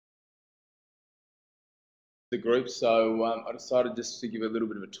the group. So I decided just to give a little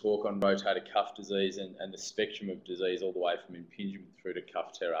bit of a talk on rotator cuff disease and the spectrum of disease all the way from impingement through to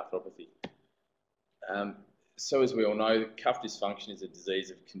cuff tear arthropathy. So as we all know, cuff dysfunction is a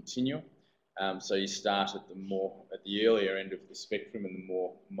disease of continuum. So you start at the earlier end of the spectrum and the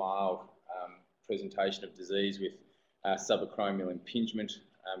more mild presentation of disease with subacromial impingement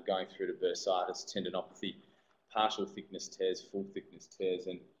going through to bursitis, tendinopathy, partial thickness tears, full thickness tears,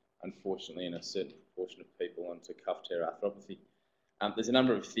 and unfortunately in a certain proportion of people onto cuff tear arthropathy. There's a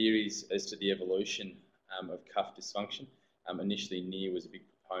number of theories as to the evolution of cuff dysfunction. Initially, Neer was a big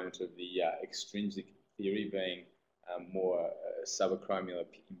proponent of the extrinsic theory, being more a subacromial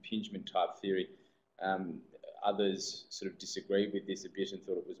impingement type theory. Others sort of disagreed with this a bit and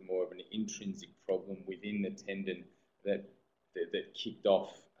thought it was more of an intrinsic problem within the tendon that kicked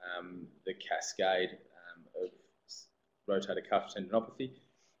off the cascade of rotator cuff tendinopathy.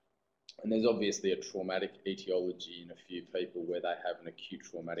 And there's obviously a traumatic etiology in a few people where they have an acute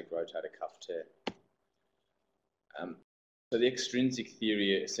traumatic rotator cuff tear. So the extrinsic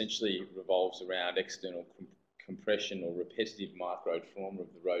theory essentially revolves around external compression or repetitive microtrauma of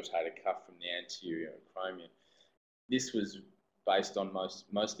the rotator cuff from the anterior acromion. This was based on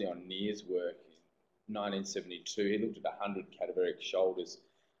mostly on Neer's work. In 1972, he looked at 100 cadaveric shoulders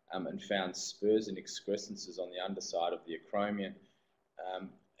and found spurs and excrescences on the underside of the acromion,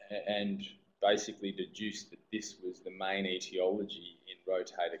 and basically deduced that this was the main etiology in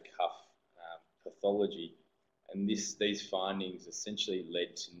rotator cuff pathology. And these findings essentially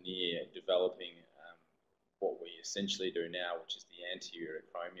led to Neer developing what we essentially do now, which is the anterior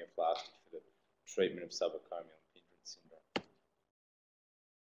acromioplasty for the treatment of subacromial impingement syndrome.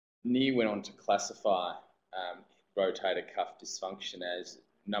 Neer went on to classify rotator cuff dysfunction as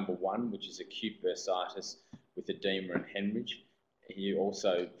number 1, which is acute bursitis with edema and hemorrhage. He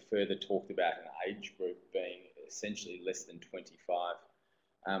also further talked about an age group being essentially less than 25.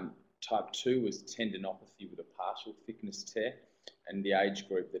 Type 2 was tendinopathy with a partial thickness tear, and the age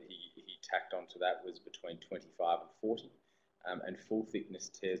group that he tacked onto that was between 25 and 40, and full thickness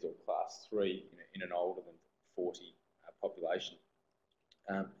tears, or class 3, in an older than 40 population.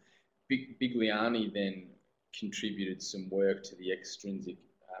 Bigliani then contributed some work to the extrinsic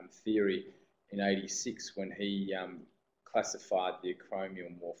theory in '86 when he classified the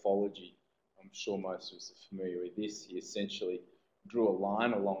acromial morphology. I'm sure most of us are familiar with this. He essentially drew a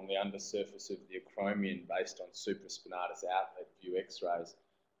line along the undersurface of the acromion based on supraspinatus outlet view x-rays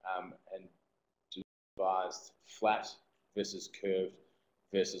and devised flat versus curved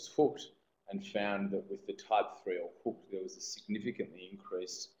versus hooked, and found that with the type 3 or hooked there was a significantly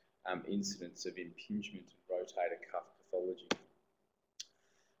increased incidence of impingement and rotator cuff pathology.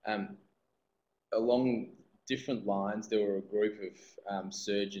 Along different lines, there were a group of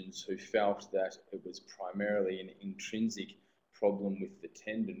surgeons who felt that it was primarily an intrinsic problem with the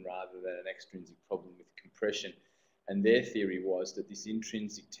tendon rather than an extrinsic problem with compression. And their theory was that this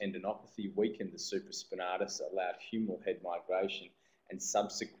intrinsic tendinopathy weakened the supraspinatus, allowed humeral head migration, and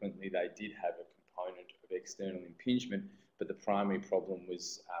subsequently they did have a component of external impingement, but the primary problem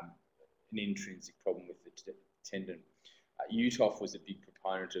was an intrinsic problem with the tendon. Uthoff was a big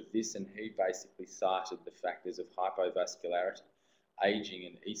proponent of this, and he basically cited the factors of hypovascularity, aging,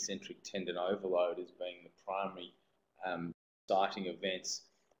 and eccentric tendon overload as being the primary exciting events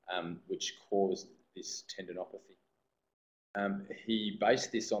which caused this tendinopathy. He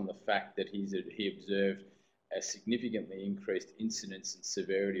based this on the fact that he observed a significantly increased incidence and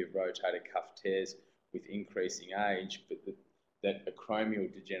severity of rotator cuff tears with increasing age, but that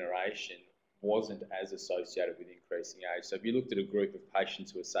acromial degeneration wasn't as associated with increasing age. So if you looked at a group of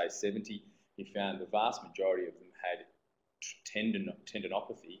patients who were, say, 70, you found the vast majority of them had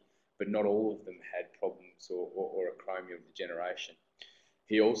tendinopathy, but not all of them had problems or acromial degeneration.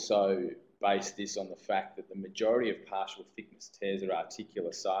 He also based this on the fact that the majority of partial thickness tears are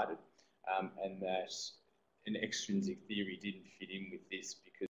articular-sided, and that an extrinsic theory didn't fit in with this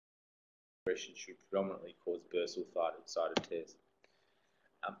because compression should predominantly cause bursal-sided tears.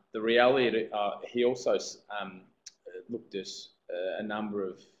 The reality, he also looked at a number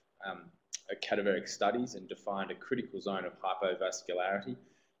of cadaveric studies and defined a critical zone of hypovascularity,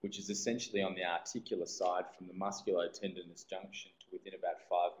 which is essentially on the articular side from the musculotendinous junction to within about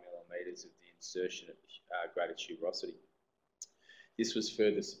 5 millimeters of the insertion at greater tuberosity. This was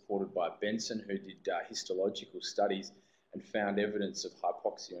further supported by Benson, who did histological studies and found evidence of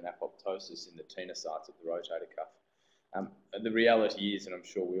hypoxia and apoptosis in the tenocytes of the rotator cuff. The reality is, and I'm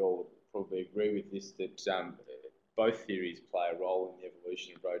sure we all probably agree with this, that both theories play a role in the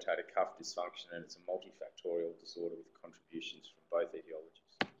evolution of rotator cuff dysfunction, and it's a multifactorial disorder with contributions from both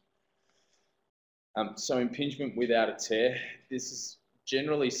etiologies. So impingement without a tear, this is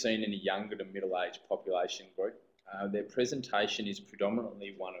generally seen in a younger to middle-aged population group. Their presentation is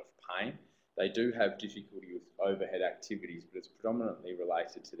predominantly one of pain. They do have difficulty with overhead activities, but it's predominantly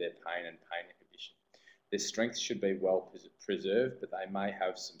related to their pain and pain inhibition. Their strength should be well preserved, but they may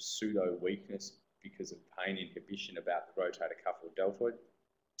have some pseudo weakness because of pain inhibition about the rotator cuff or deltoid.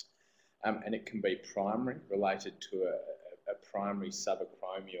 And it can be primary, related to a primary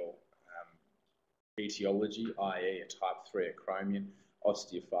subacromial etiology, i.e. a type 3 acromion,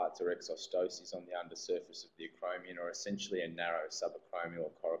 osteophytes or exostosis on the undersurface of the acromion, or essentially a narrow subacromial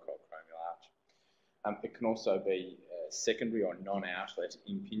or coracoacromial arch. It can also be secondary or non-outlet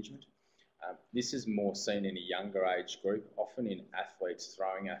impingement. This is more seen in a younger age group, often in athletes,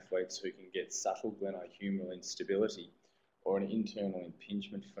 throwing athletes who can get subtle glenohumeral instability or an internal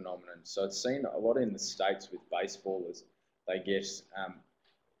impingement phenomenon. So it's seen a lot in the States with baseballers. They get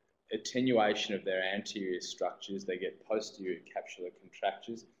attenuation of their anterior structures, they get posterior capsular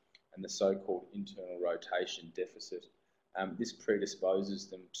contractures and the so-called internal rotation deficit. This predisposes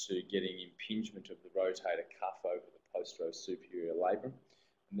them to getting impingement of the rotator cuff over the posterosuperior labrum.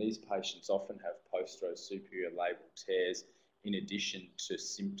 And these patients often have posterosuperior labral tears in addition to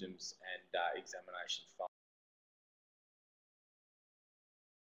symptoms and examination findings.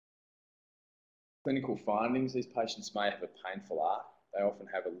 Clinical findings, these patients may have a painful arc. They often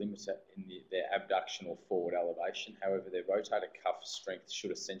have a limit in their abduction or forward elevation. However, their rotator cuff strength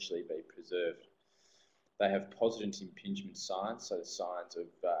should essentially be preserved. They have positive impingement signs, so the signs of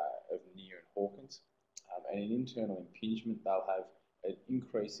Neer and Hawkins. And in internal impingement, they'll have an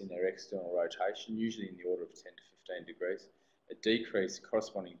increase in their external rotation, usually in the order of 10 to 15 degrees, a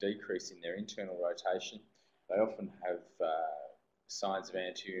corresponding decrease in their internal rotation. They often have signs of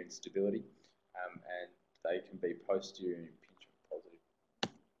anterior instability, and they can be posterior impingement positive.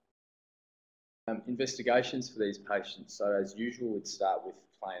 Investigations for these patients. So as usual, we'd start with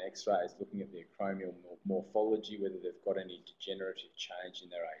plain x-rays, looking at the acromial morphology, whether they've got any degenerative change in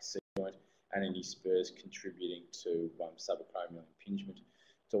their AC joint and any spurs contributing to subacromial impingement.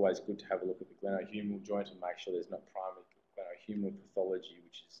 It's always good to have a look at the glenohumeral joint and make sure there's not primary glenohumeral pathology,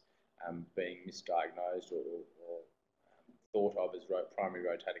 which is being misdiagnosed or thought of as primary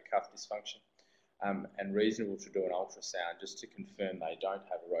rotator cuff dysfunction. And reasonable to do an ultrasound just to confirm they don't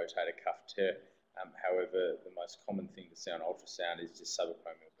have a rotator cuff tear. However, the most common thing to see on ultrasound is just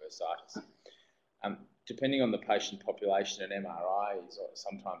subacromial bursitis. Depending on the patient population, an MRI is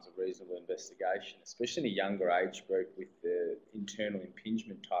sometimes a reasonable investigation, especially in a younger age group with the internal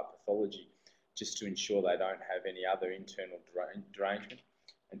impingement type pathology, just to ensure they don't have any other internal derangement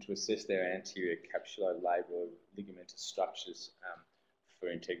and to assess their anterior capsulolabral ligamentous structures for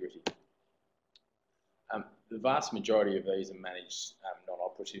integrity. The vast majority of these are managed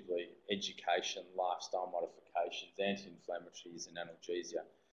non-operatively: education, lifestyle modifications, anti-inflammatories and analgesia.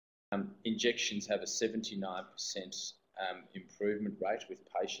 Injections have a 79% improvement rate with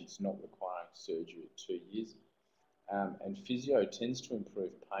patients not requiring surgery at 2 years. And physio tends to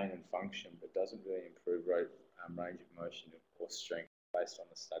improve pain and function, but doesn't really improve range of motion or strength based on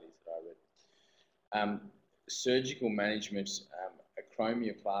the studies that I read. Surgical management,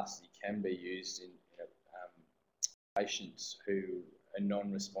 acromioplasty can be used in patients who are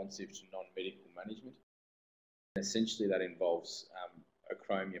non-responsive to non-medical management. And essentially that involves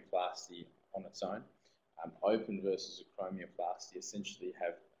acromioplasty on its own. Open versus acromioplasty essentially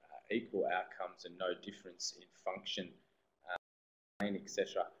have equal outcomes and no difference in function, pain,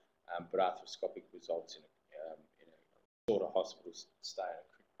 etc. But arthroscopic results in a shorter hospital stay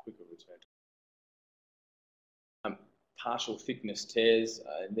and a quicker return. Partial thickness tears,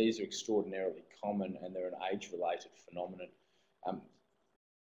 these are extraordinarily common and they're an age-related phenomenon.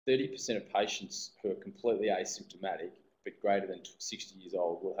 30% of patients who are completely asymptomatic but greater than 60 years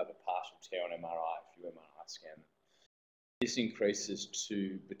old will have a partial tear on MRI if you MRI scan them. This increases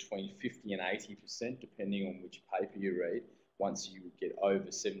to between 50 and 80% depending on which paper you read once you get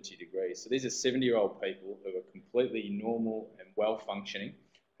over 70 degrees. So these are 70-year-old people who are completely normal and well-functioning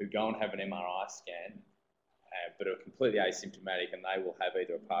who go and have an MRI scan but are completely asymptomatic, and they will have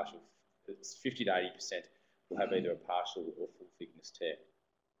either a partial, 50 to 80% will have either a partial or full thickness tear.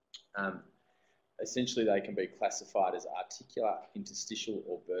 Essentially, they can be classified as articular, interstitial,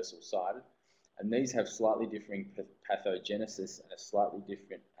 or bursal-sided, and these have slightly differing pathogenesis and a slightly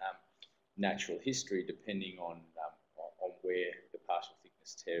different natural history depending on where the partial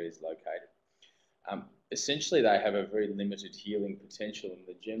thickness tear is located. Essentially, they have a very limited healing potential, and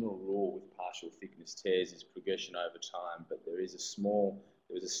the general rule with partial thickness tears is progression over time, but there was a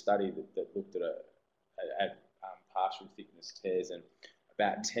study that looked at partial thickness tears, and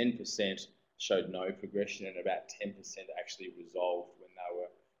about 10% showed no progression, and about 10% actually resolved when they were,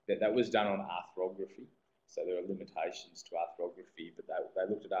 that was done on arthrography. So there are limitations to arthrography, but they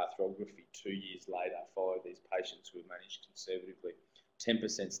looked at arthrography 2 years later, followed these patients who were managed conservatively.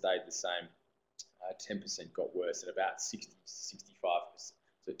 10% stayed the same, 10% got worse, and about 60 to 65%.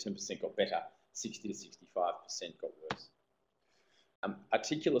 So 10% got better, 60 to 65% got worse.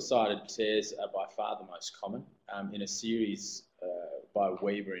 Articular-sided tears are by far the most common. In a series by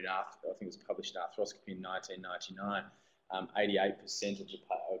Weaver in I think it was published in Arthroscopy in 1999, 88% of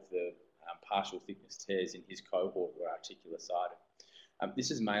the partial thickness tears in his cohort were articular-sided.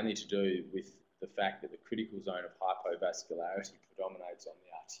 This is mainly to do with the fact that the critical zone of hypovascularity predominates on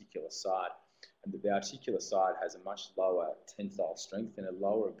the articular side, and that the articular side has a much lower tensile strength and a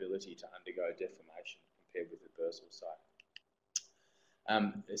lower ability to undergo deformation compared with the bursal side.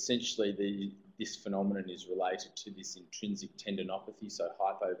 Essentially, this phenomenon is related to this intrinsic tendinopathy, so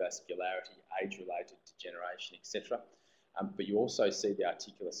hypovascularity, age-related degeneration, etc. But you also see the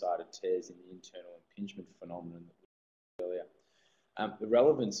articular-sided tears in the internal impingement phenomenon that we saw earlier. The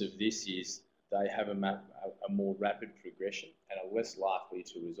relevance of this is they have a more rapid progression and are less likely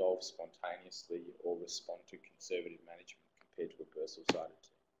to resolve spontaneously or respond to conservative management compared to a bursal-sided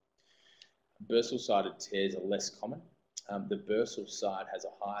tear. Bursal-sided tears are less common. The bursal side has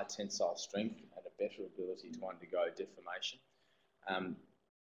a higher tensile strength and a better ability to undergo deformation.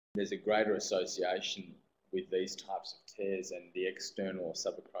 There's a greater association with these types of tears and the external or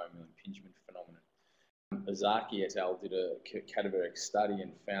subacromial impingement phenomenon. Dieseae et al. Did a cadaveric study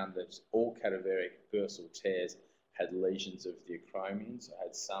and found that all cadaveric bursal tears had lesions of the acromion, so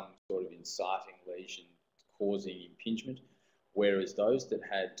had some sort of inciting lesion causing impingement, whereas those that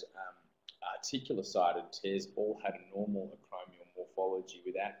had articular-sided tears all had a normal acromial morphology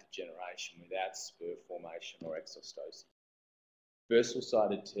without degeneration, without spur formation or exostosis.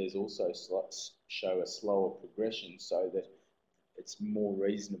 Bursal-sided tears also show a slower progression, so that it's more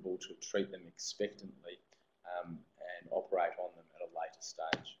reasonable to treat them expectantly and operate on them at a later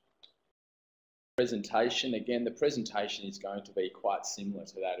stage. Presentation, again, the presentation is going to be quite similar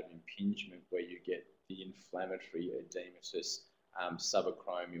to that of impingement, where you get the inflammatory edematous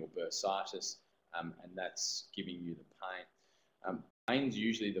subacromial bursitis, and that's giving you the pain. Pain is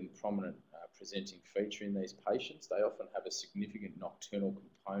usually the prominent presenting feature in these patients. They often have a significant nocturnal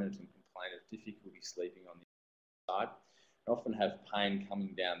component and complain of difficulty sleeping on the side, and often have pain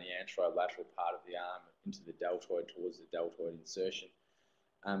coming down the anterolateral part of the arm into the deltoid towards the deltoid insertion.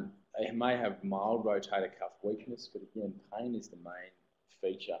 They may have mild rotator cuff weakness, but again, pain is the main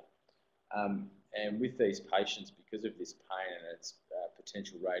feature. And with these patients, because of this pain and its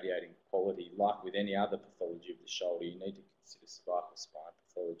potential radiating quality, like with any other pathology of the shoulder, you need to consider cervical spine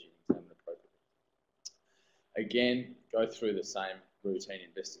pathology and examine appropriately. Again, go through the same routine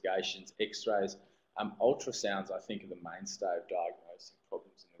investigations, x-rays. Ultrasounds, I think, are the mainstay of diagnosing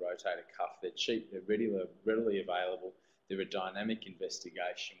problems in the rotator cuff. They're cheap, they're readily available. They're a dynamic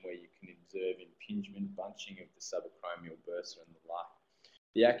investigation where you can observe impingement, bunching of the subacromial bursa and the like.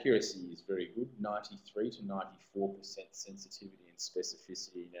 The accuracy is very good, 93 to 94% sensitivity and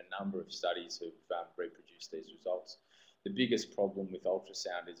specificity, and a number of studies have reproduced these results. The biggest problem with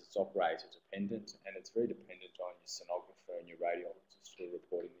ultrasound is it's operator dependent, and it's very dependent on your sonographer and your radiologist who are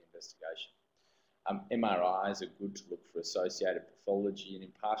reporting the investigation. MRIs are good to look for associated pathology, and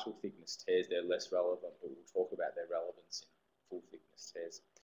in partial thickness tears they're less relevant, but we'll talk about their relevance in full thickness tears.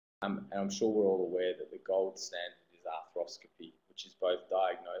 And I'm sure we're all aware that the gold standard is arthroscopy, which is both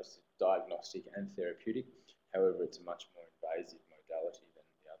diagnostic and therapeutic. However, it's a much more invasive modality than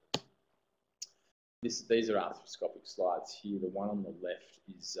the others. These are arthroscopic slides here. The one on the left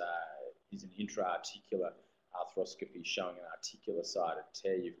is an intra-articular arthroscopy showing an articular-sided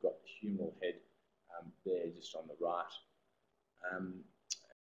tear. You've got the humeral head there just on the right.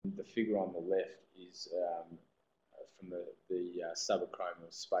 The figure on the left is from the subacromial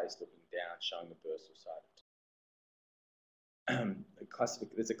space looking down, showing the bursal-sided tear.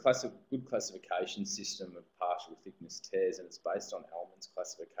 There's a good classification system of partial thickness tears, and it's based on Ellman's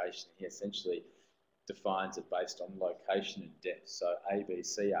classification. He essentially defines it based on location and depth. So A, B,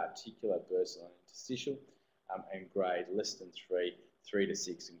 C, articular, bursal, and interstitial, and grade less than 3, 3 to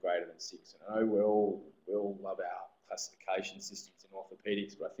 6, and greater than 6. And I know we all love our classification systems in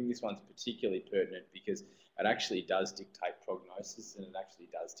orthopedics, but I think this one's particularly pertinent because it actually does dictate prognosis, and it actually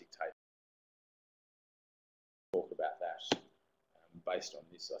does dictate talk about that. Based on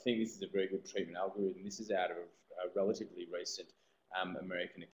this, I think this is a very good treatment algorithm. This is out of a relatively recent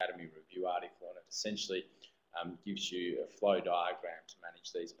American Academy Review article, and it essentially gives you a flow diagram to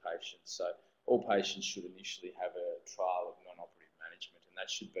manage these patients. So all patients should initially have a trial of non-operative management, and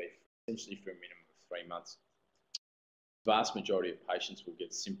that should be essentially for a minimum of 3 months. The vast majority of patients will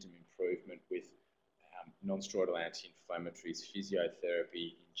get symptom improvement with non-steroidal anti-inflammatories,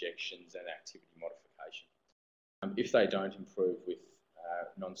 physiotherapy, injections, and activity modification. If they don't improve with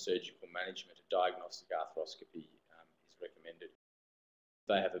non-surgical management, a diagnostic arthroscopy is recommended. If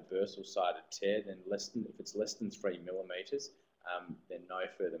they have a bursal-sided tear, then if it's less than 3 millimeters, then no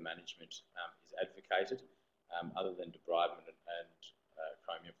further management is advocated other than debridement and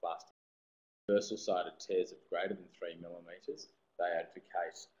chromioplasty. Bursal-sided tears of greater than 3 millimeters, they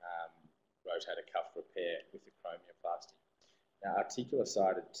advocate rotator cuff repair with the chromioplasty. Now,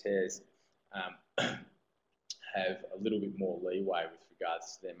 articular-sided tears have a little bit more leeway with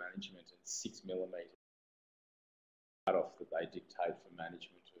regards to their management, and 6 millimeters cut-off that they dictate for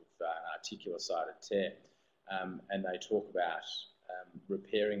management of an articular-sided tear. And they talk about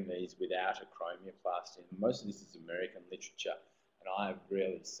repairing these without a chromioplasty. And most of this is American literature, and I have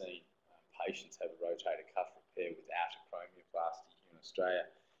rarely seen patients have a rotator cuff repair without a chromioplasty here in Australia.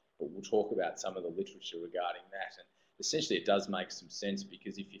 But we'll talk about some of the literature regarding that. And essentially it does make some sense,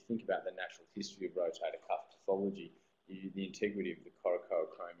 because if you think about the natural history of rotator cuff pathology, the integrity of the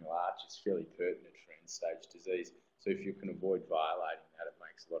coracoacromial arch is fairly pertinent for end-stage disease. So if you can avoid violating that, it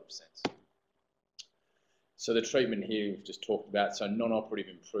makes a lot of sense. So the treatment here we've just talked about, so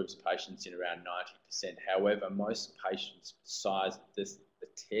non-operative improves patients in around 90%. However, most patients' the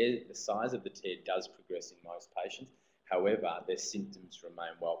size of the tear does progress in most patients. However, their symptoms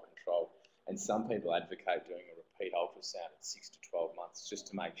remain well controlled. And some people advocate doing a repeat ultrasound at 6 to 12 months just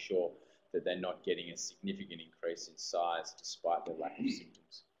to make sure that they're not getting a significant increase in size despite their lack of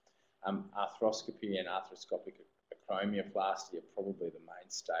symptoms. Arthroscopy and arthroscopic chromioplasty are probably the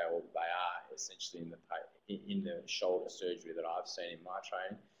mainstay, or they are essentially in the shoulder surgery that I've seen in my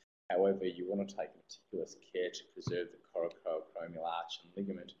training. However, you want to take meticulous care to preserve the coracoacromial arch and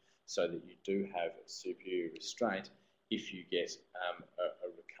ligament so that you do have a superior restraint if you get a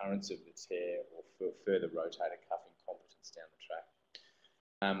recurrence of the tear or further rotator cuff incompetence down the track.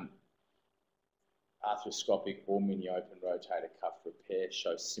 Arthroscopic or mini-open rotator cuff repair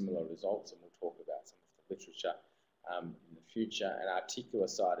shows similar results, and we'll talk about some of the literature in the future. And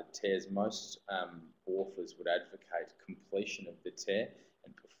articular-sided tears, most authors would advocate completion of the tear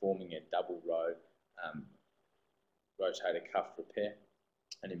and performing a double row rotator cuff repair.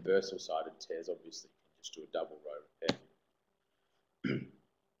 And in bursal-sided tears, obviously, you can just do a double row repair.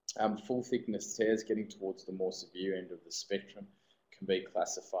 Full thickness tears, getting towards the more severe end of the spectrum, can be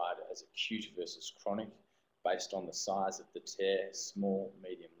classified as acute versus chronic based on the size of the tear, small,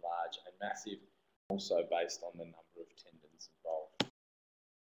 medium, large, and massive, also based on the number of tendons involved.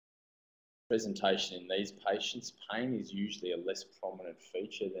 Presentation in these patients, pain is usually a less prominent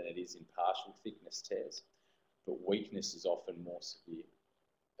feature than it is in partial thickness tears, but weakness is often more severe.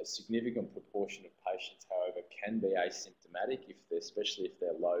 A significant proportion of patients, however, can be asymptomatic, especially if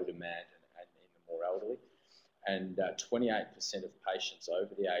they're low demand and in the more elderly. And 28% of patients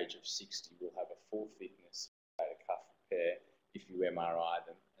over the age of 60 will have a full thickness rotator cuff repair if you MRI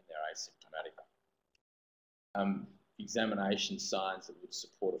them and they're asymptomatic. Examination signs that would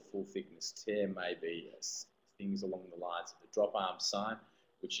support a full thickness tear may be things along the lines of the drop arm sign,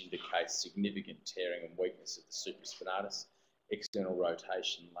 which indicates significant tearing and weakness of the supraspinatus, external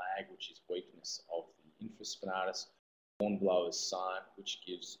rotation lag, which is weakness of the infraspinatus, hornblower's sign, which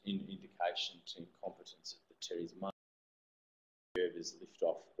gives indication to incompetence of the teres minor, Gerber's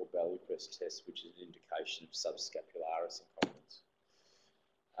lift-off or belly press test, which is an indication of subscapularis incompetence.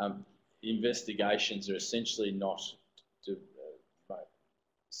 The investigations are essentially not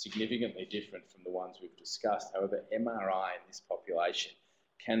significantly different from the ones we've discussed. However, MRI in this population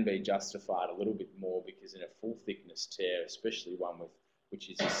can be justified a little bit more, because in a full thickness tear, especially one which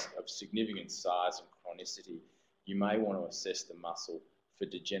is of significant size and chronicity, you may want to assess the muscle for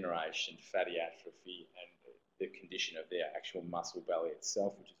degeneration, fatty atrophy, and the condition of their actual muscle belly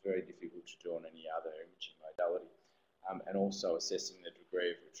itself, which is very difficult to do on any other imaging modality. And also assessing the degree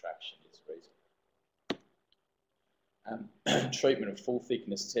of retraction is reasonable. Treatment of full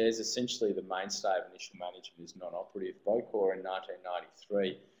thickness tears, essentially the mainstay of initial management is non-operative. Bocor in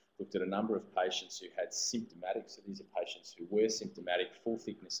 1993 looked at a number of patients who had symptomatic, so these are patients who were symptomatic, full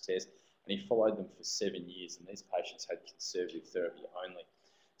thickness tears, and he followed them for 7 years, and these patients had conservative therapy only.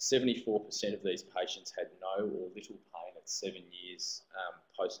 74% of these patients had no or little pain at 7 years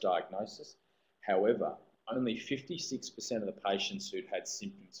post-diagnosis. However, only 56% of the patients who'd had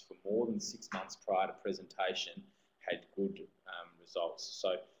symptoms for more than 6 months prior to presentation had good results. So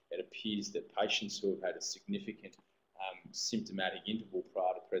it appears that patients who have had a significant symptomatic interval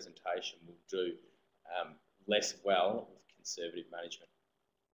prior to presentation will do less well with conservative management.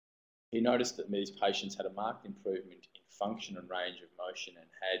 He noticed that these patients had a marked improvement in function and range of motion and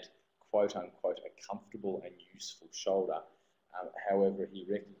had, quote unquote, a comfortable and useful shoulder. However, he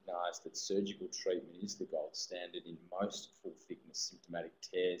recognised that surgical treatment is the gold standard in most full thickness symptomatic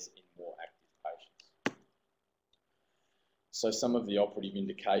tears in more active patients. So some of the operative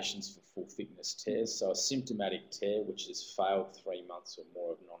indications for full thickness tears. So a symptomatic tear which has failed 3 months or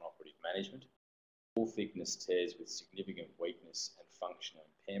more of non-operative management, full thickness tears with significant weakness and functional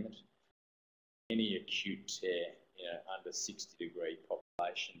impairment, any acute tear in an under 60-degree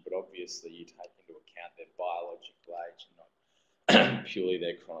population, but obviously you take into account their biological age and not purely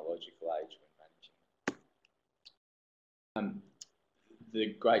their chronological age when managing them.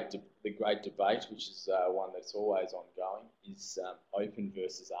 The great debate, which is one that's always ongoing, is open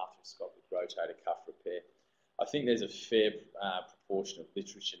versus arthroscopic rotator cuff repair. I think there's a fair proportion of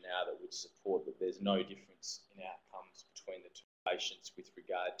literature now that would support that there's no difference in outcomes between the two patients with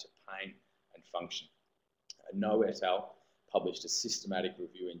regard to pain and function. No et al. Published a systematic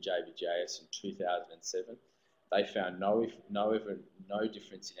review in JBJS in 2007. They found no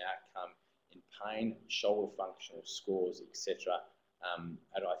difference in outcome in pain, shoulder functional scores, etc. And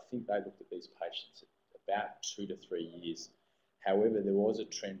I think they looked at these patients at about 2 to 3 years. However, there was a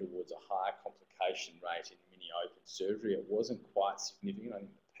trend towards a higher complication rate in mini open surgery. It wasn't quite significant. I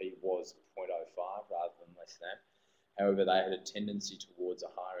think the P was 0.05 rather than less than. However, they had a tendency towards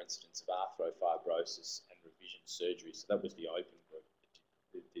a higher incidence of arthroplasty and revision surgery. So that was the open group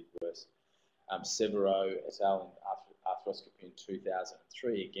that did worse. Severo et al. In arthroscopy in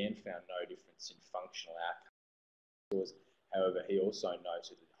 2003 again found no difference in functional outcomes. However, he also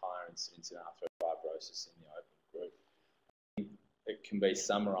noted a higher incidence in arthrofibrosis in the open group. It can be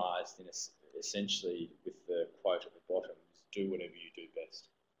summarised in essentially with the quote at the bottom: "Do whatever you do best."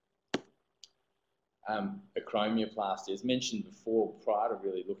 Acromioplasty, as mentioned before, prior to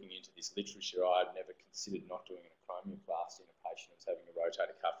really looking into this literature, I had never considered not doing an acromioplasty in a patient who's having a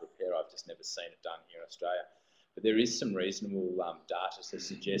rotator cuff repair. I've just never seen it done here in Australia. But there is some reasonable data to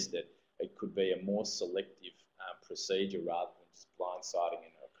suggest that it could be a more selective procedure rather than just blindsiding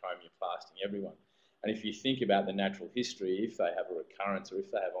and acromioplasting everyone. And if you think about the natural history, if they have a recurrence or if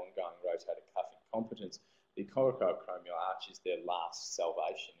they have ongoing rotator cuff incompetence, the coracoacromial arch is their last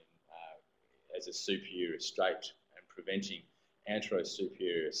salvation as a superior straight and preventing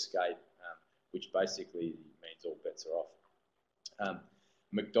antero-superior escape, which basically means all bets are off.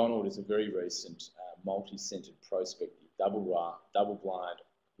 McDonald is a very recent multi-centred prospective double-blind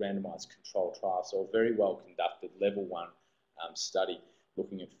randomised control trial, so a very well conducted level 1 study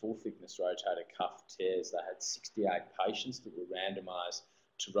looking at full thickness rotator cuff tears. They had 68 patients that were randomised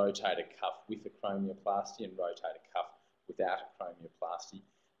to rotator cuff with acromioplasty and rotator cuff without acromioplasty.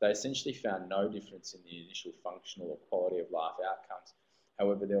 They essentially found no difference in the initial functional or quality of life outcomes.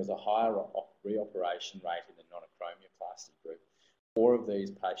 However, there was a higher reoperation rate in the non-acromioplasty group. 4 of these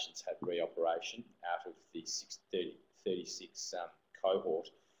patients had reoperation out of the 36 cohort,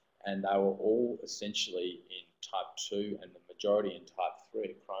 and they were all essentially in type 2 and the majority in type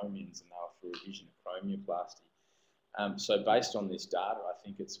 3 acromions, and they were for revision acromioplasty. So based on this data, I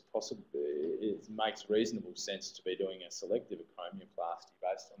think it's possible, it makes reasonable sense to be doing a selective acromioplasty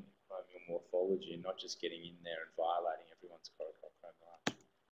based on the acromial morphology and not just getting in there and violating everyone's coracoacromial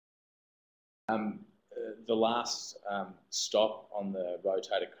arch. The last stop on the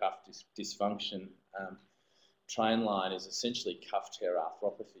rotator cuff dysfunction train line is essentially cuff tear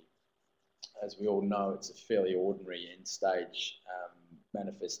arthropathy. As we all know, it's a fairly ordinary end-stage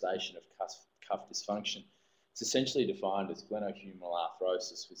manifestation of cuff dysfunction. It's essentially defined as glenohumeral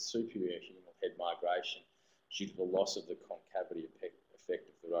arthrosis with superior humeral head migration due to the loss of the concavity effect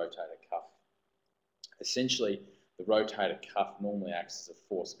of the rotator cuff. Essentially, the rotator cuff normally acts as a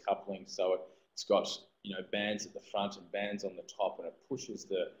forced coupling, so it's got bands at the front and bands on the top, and it pushes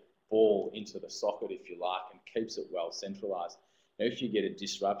the ball into the socket, if you like, and keeps it well centralised. Now, if you get a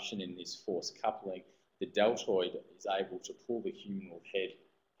disruption in this forced coupling, the deltoid is able to pull the humeral head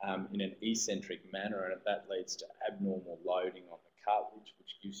in an eccentric manner, and that leads to abnormal loading on the cartilage,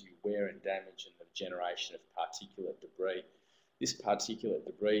 which gives you wear and damage and the generation of particulate debris. This particulate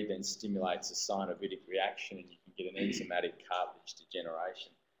debris then stimulates a synovitic reaction, and you can get an enzymatic cartilage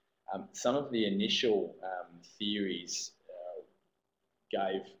degeneration. Some of the initial theories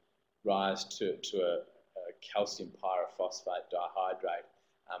gave rise to a calcium pyrophosphate dihydrate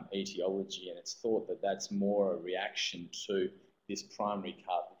etiology, and it's thought that that's more a reaction to this primary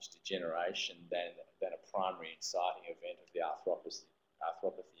cartilage degeneration than a primary inciting event of the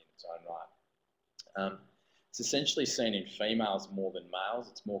arthropathy in its own right. It's essentially seen in females more than males.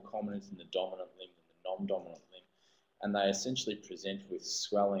 It's more common in the dominant limb than the non-dominant limb, and they essentially present with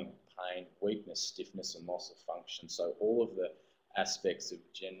swelling, pain, weakness, stiffness, and loss of function. So all of the aspects of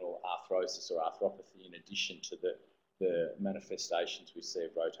general arthrosis or arthropathy, in addition to the manifestations we see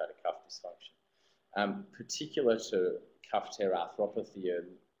of rotator cuff dysfunction. Particular to cuff tear arthropathy are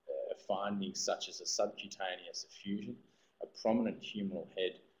findings such as a subcutaneous effusion, a prominent humeral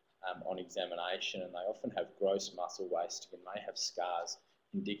head on examination, and they often have gross muscle wasting and may have scars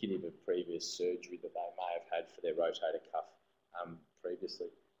indicative of previous surgery that they may have had for their rotator cuff previously.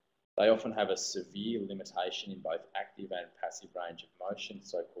 They often have a severe limitation in both active and passive range of motion,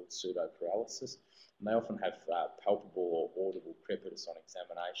 so-called pseudoparalysis, and they often have palpable or audible crepitus on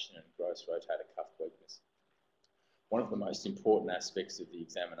examination and gross rotator cuff weakness. One of the most important aspects of the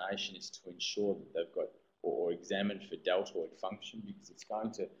examination is to ensure that they've got or examined for deltoid function, because it's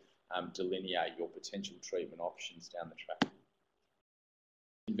going to delineate your potential treatment options down the track.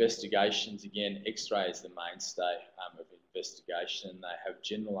 Investigations, again, X-ray is the mainstay of investigation. They have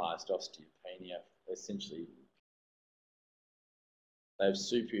generalised osteopenia. Essentially, they have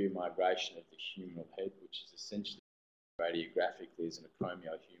superior migration of the humeral head, which is essentially radiographically is an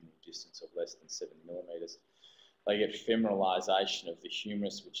acromiohumeral distance of less than 7 millimetres. They get femoralisation of the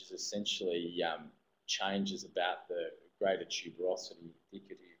humerus, which is essentially changes about the greater tuberosity,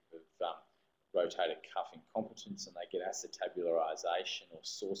 indicative of rotator cuff incompetence, and they get acetabularisation or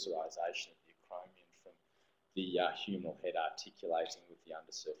saucerisation of the acromion from the humeral head articulating with the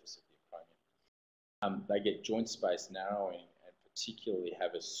undersurface of the acromion. They get joint space narrowing and particularly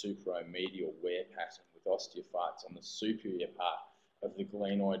have a supromedial wear pattern with osteophytes on the superior part of the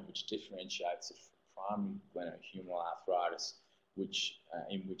glenoid, which differentiates it from primary glenohumeral arthritis,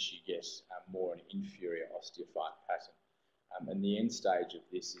 in which you get more an inferior osteophyte pattern. And the end stage of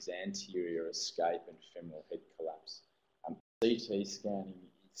this is anterior escape and femoral head collapse. CT scanning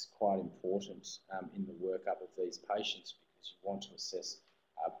is quite important in the workup of these patients, because you want to assess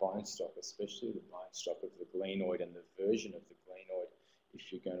bone stock, especially the bone stock of the glenoid and the version of the glenoid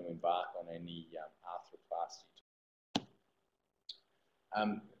if you're going to embark on any arthroplasty.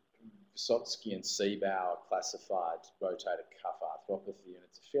 Vysotsky and Seebow are classified rotator cuff arthropathy, and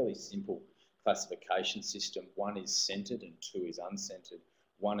it's a fairly simple classification system. One is centred and two is uncentered.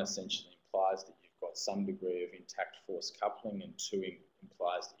 One essentially implies that you've got some degree of intact force coupling, and two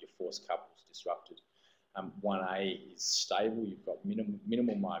implies that your force couple is disrupted. 1A is stable, you've got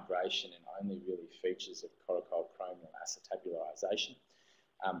minimal migration and only really features of coracoacromial acetabularisation.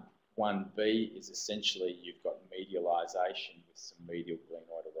 1B is essentially you've got medialisation with some medial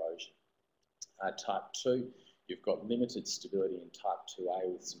glenoid erosion. Type 2, you've got limited stability in type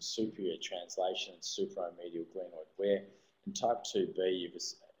 2A with some superior translation and supromedial glenoid wear. In type 2B,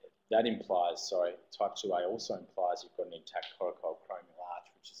 type 2A also implies you've got an intact coracoacromial arch,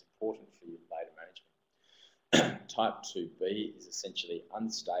 which is important for your later management. Type 2B is essentially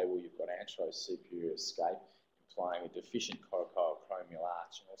unstable, you've got anterosuperior escape, implying a deficient coracoacromial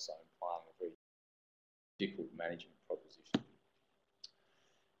arch and also implying a very difficult management proposition.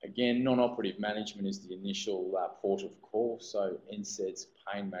 Again, non-operative management is the initial port of call, so NSAIDs,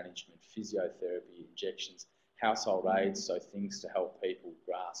 pain management, physiotherapy, injections, household aids, so things to help people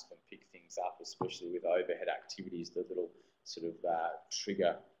grasp and pick things up, especially with overhead activities, the little sort of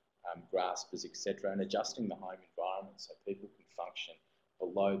trigger graspers, etc., and adjusting the home environment so people can function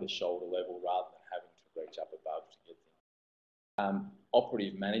below the shoulder level rather than having to reach up above to get things.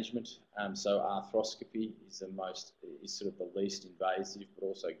 Operative management, so arthroscopy is sort of the least invasive, but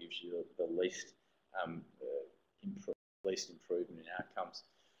also gives you the least improvement in outcomes.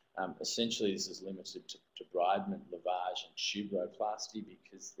 Essentially, this is limited to debridement, lavage, and tuberoplasty,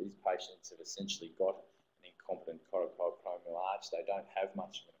 because these patients have essentially got an incompetent coracoacromial arch. They don't have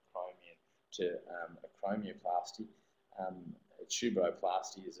much of an acromion to acromioplasty.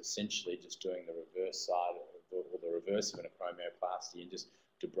 Tuberoplasty is essentially just doing the reverse side or the reverse of an acromioplasty and just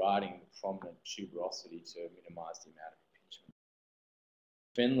debriding the prominent tuberosity to minimise the amount of impingement.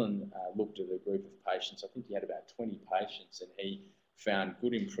 Fenlon looked at a group of patients. I think he had about 20 patients, and he found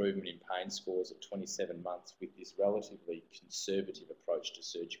good improvement in pain scores at 27 months with this relatively conservative approach to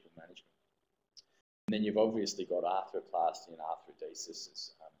surgical management. And then you've obviously got arthroplasty and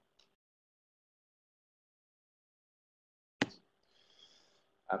arthrodesis.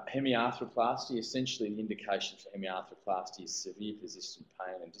 Hemiarthroplasty, essentially the indication for hemiarthroplasty is severe persistent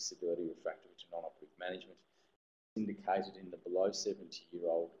pain and disability refractory to non-operative management. It's indicated in the below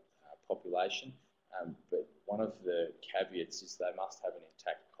 70-year-old population, but one of the caveats is they must have an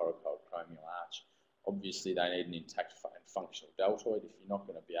intact coracoacromial arch. Obviously, they need an intact and functional deltoid. If you're not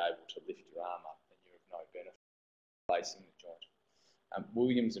going to be able to lift your arm up, then you're of no benefit in placing the joint.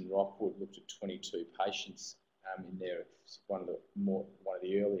 Williams and Rockwood looked at 22 patients in there. One of of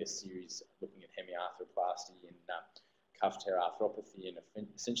the earlier series looking at hemiarthroplasty and cuff tear arthropathy, and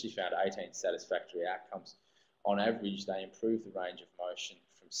essentially found 18 satisfactory outcomes. On average, they improved the range of motion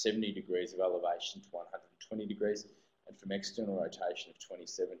from 70 degrees of elevation to 120 degrees, and from external rotation of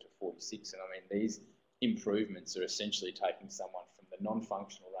 27 to 46. And I mean, these improvements are essentially taking someone from the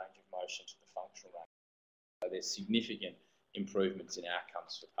non-functional range of motion to the functional range. So there's significant improvements in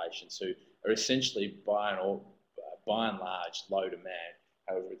outcomes for patients who are essentially, by and large, low demand.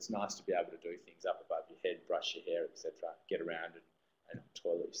 However, it's nice to be able to do things up above your head, brush your hair, etc., get around and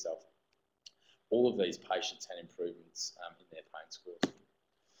toilet yourself. All of these patients had improvements in their pain scores.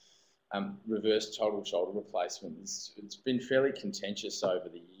 Reverse total shoulder replacement. It's been fairly contentious over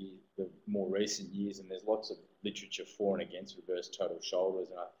the more recent years, and there's lots of literature for and against reverse total shoulders.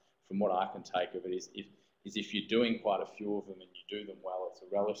 And from what I can take of it is if you're doing quite a few of them and you do them well, it's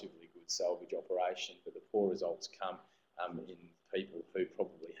a relatively good salvage operation, but the poor results come in people who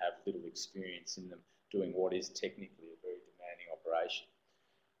probably have little experience in them doing what is technically a very demanding operation.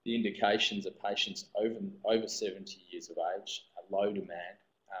 The indications are patients over 70 years of age, low demand,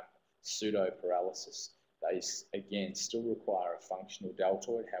 pseudo-paralysis. They, again, still require a functional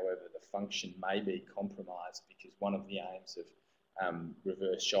deltoid. However, the function may be compromised because one of the aims of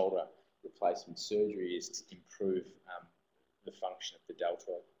reverse shoulder replacement surgery is to improve the function of the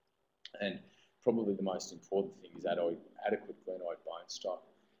deltoid. And probably the most important thing is adequate glenoid bone stock.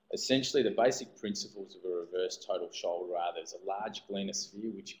 Essentially, the basic principles of a reverse total shoulder are there's a large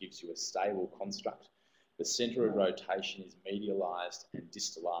glenosphere which gives you a stable construct. The centre of rotation is medialised and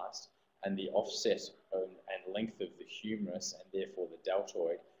distalised, and the offset and length of the humerus and therefore the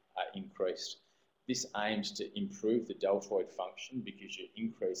deltoid are increased. This aims to improve the deltoid function because you're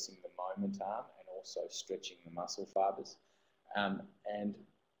increasing the moment arm and also stretching the muscle fibres. And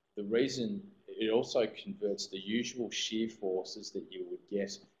the reason it also converts the usual shear forces that you would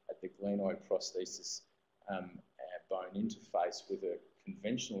get at the glenoid prosthesis bone interface with a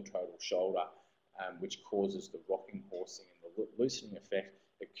conventional total shoulder, which causes the rocking horsing and the loosening effect.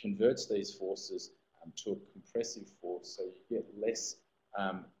 It converts these forces to a compressive force, so you get less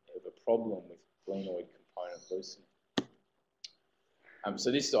of a problem with glenoid component loosening.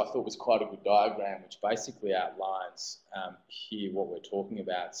 So this I thought was quite a good diagram, which basically outlines here what we're talking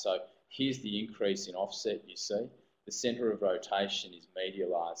about. So here's the increase in offset you see. The centre of rotation is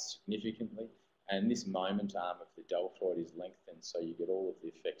medialised significantly, and this moment arm of the deltoid is lengthened, so you get all of the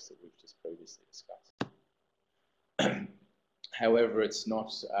effects that we've just previously discussed. However, it's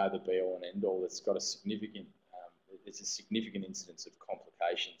not the be-all and end-all. It's got a significant, there's a significant incidence of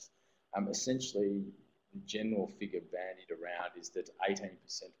complications. Essentially, the general figure bandied around is that 18%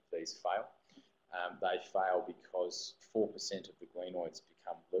 of these fail. They fail because 4% of the glenoids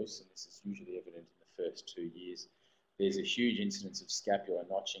become loose, and this is usually evident in the first 2 years. There's a huge incidence of scapular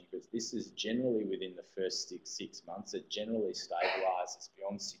notching, but this is generally within the first six months. It generally stabilises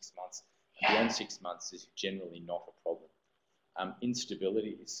beyond 6 months, and beyond 6 months is generally not a problem.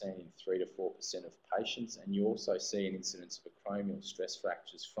 Instability is seen in 3 to 4% of patients, and you also see an incidence of acromial stress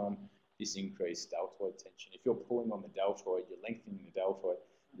fractures from this increased deltoid tension. If you're pulling on the deltoid, you're lengthening the deltoid.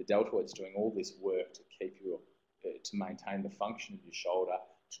 The deltoid's doing all this work to keep to maintain the function of your shoulder,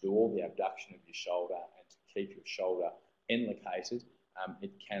 to do all the abduction of your shoulder, and to keep your shoulder enlicated.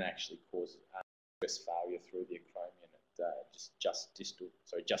 It can actually cause stress failure through the acromion at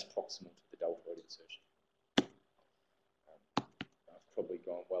just proximal to the deltoid insertion. I've probably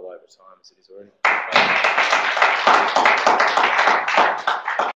gone well over time as it is already.